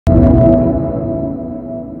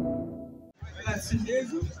to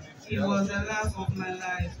me. He was the love of my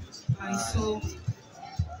life, my soul,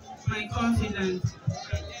 my confidence,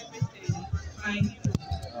 and everything.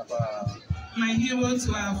 My hero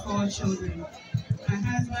to our 4 children. My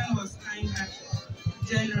husband was kind-hearted,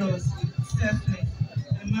 generous, selfless,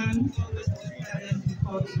 a man who always decided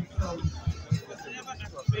before himself. He was never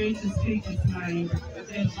afraid to speak his mind,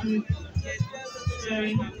 the truth, yet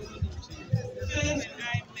very humble. Philip and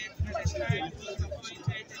I met at the time he was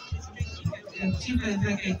appointed the chief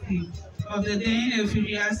executive of the then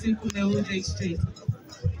Ephesiastic Kumawu District.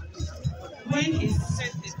 When he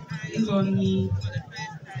set his eyes on me for the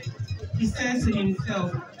first time, he said to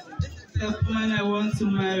himself, "The woman I want to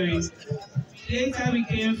marry." We later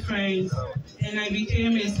became friends, and I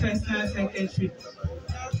became his personal secretary,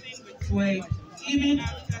 helping with work, even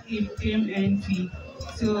after he became MP.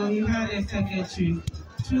 So he had a secretary.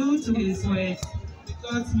 True to his word, we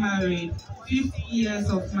got married. 15 years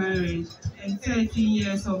of marriage and 13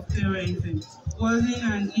 years of parenting. Wasn't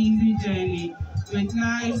an easy journey, with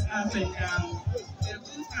lives up and down, the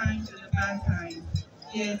good times and the bad times.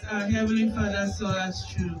 Yet our Heavenly Father saw us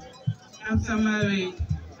through. After marriage,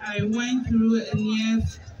 I went through a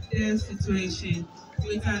near-death situation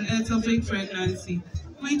with an ectopic pregnancy,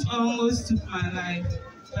 which almost took my life,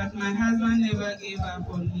 but my husband never gave up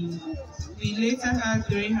on me. We later had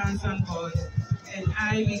 3 handsome boys, and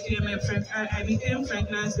I became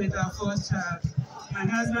pregnant with our 4th child. My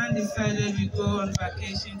husband decided we go on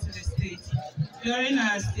vacation to the States. During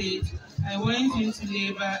our stay, I went into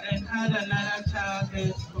labor and had another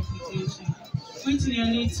childbirth complication, which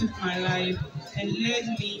nearly took my life and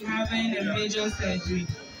led me having a major surgery,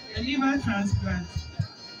 a liver transplant.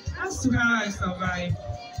 As to how I survived,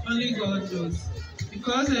 only God knows.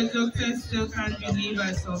 Because the doctors still can't believe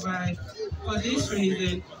I survived. For this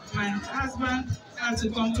reason, my husband had to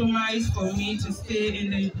compromise for me to stay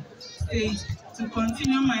in the States to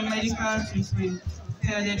continue my medical treatment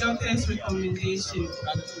per the doctor's recommendation.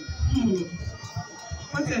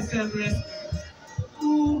 What a selfless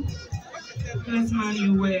man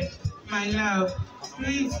you were, my love.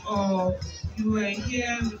 Praise all. You were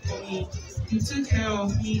here for me. You took care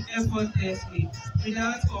of me effortlessly,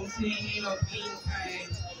 without complaining or being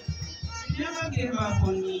tired. You never gave up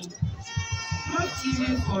on me, not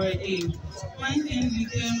even for a day. When things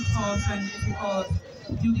became tough and difficult,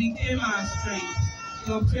 you became our strength.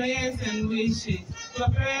 Your prayers and wishes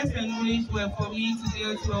were for me to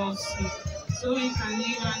get well soon, so we can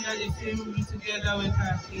live under the same roof together with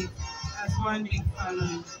our kids as one big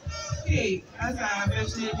family. Hey, as I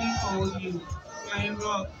affectionately call you, my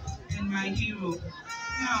rock and my hero.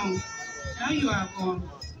 Now you are gone.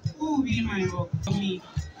 Who will be my rock for me?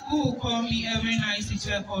 Who will call me every night to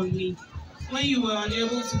check on me? When you were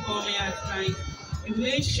unable to call me at night, you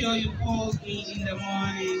made sure you called me in the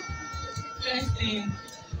morning. First thing,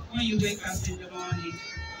 when you wake up in the morning.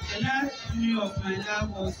 The last memory of my love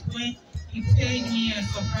was when he paid me a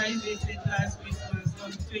surprise visit last Christmas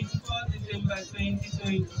on 24th December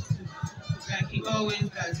 2022, like he always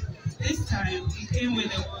does. This time, he came with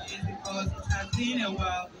a voice because it has been a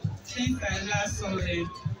while since I last saw him.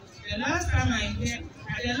 The last time I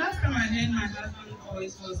heard my husband's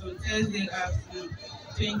voice was on Thursday afternoon,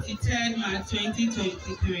 23rd March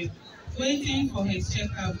 2023, waiting for his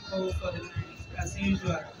checkup call for the night, as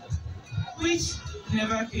usual, which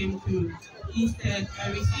never came through. Instead, I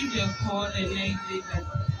received a call the next day that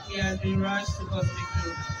he has been rushed to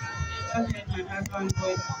hospital. I never heard my husband's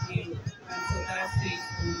voice again until that day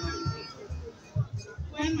on Monday.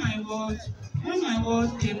 When my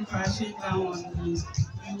world came crashing down on me,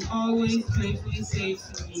 you always playfully say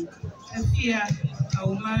to me, "Sophia, I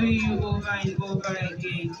will marry you over and over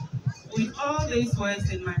again." With all these words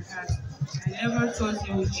in my heart, I never thought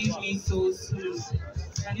you would leave me so soon.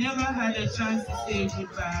 I never had a chance to say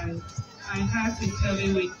goodbye. My heart is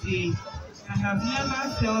heavy with pain. I have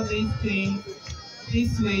never felt this pain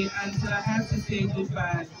this way until I had to say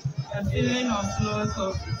goodbye. A feeling of loss,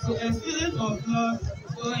 so intense.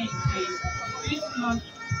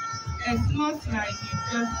 It's not like you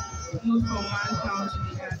just moved from one town to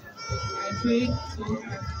the other. I prayed so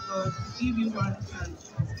hard to God to give you one chance,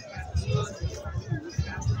 but He lost it.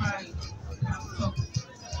 I've cried, I've talked,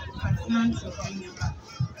 but none to bring you back.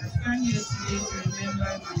 I stand here today to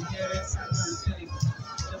remember my dearest husband, Philip,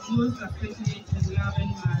 the most affectionate and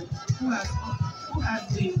loving man who has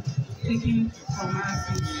been taken from us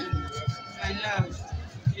in sin. My love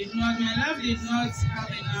did not have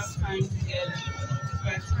enough time together,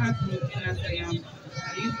 but heartbroken as I am,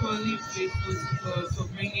 I equally grateful to God for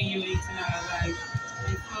bringing you into our lives,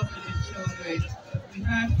 myself and the children. We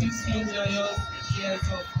had 15 joyous years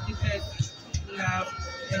of deepest love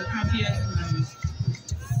and happiest marriage.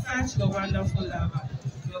 such a wonderful lover.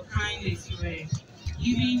 Your kindness is rare.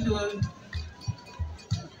 Even though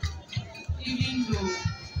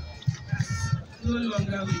that's no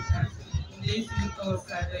longer with us, in this little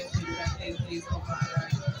silence in the days of our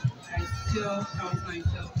life, I still count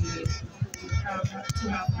myself blessed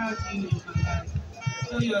to have had you in my life.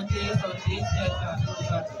 So your days of this earth are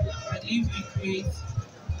over.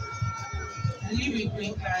 I live a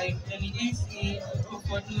great life, and it gives me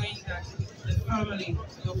comfort knowing that the family,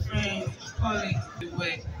 your friends, colleagues, the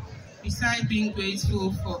work. Besides being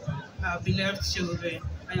grateful for our beloved children,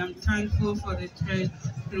 I am thankful for the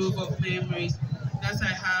trove of memories that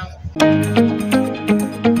I have.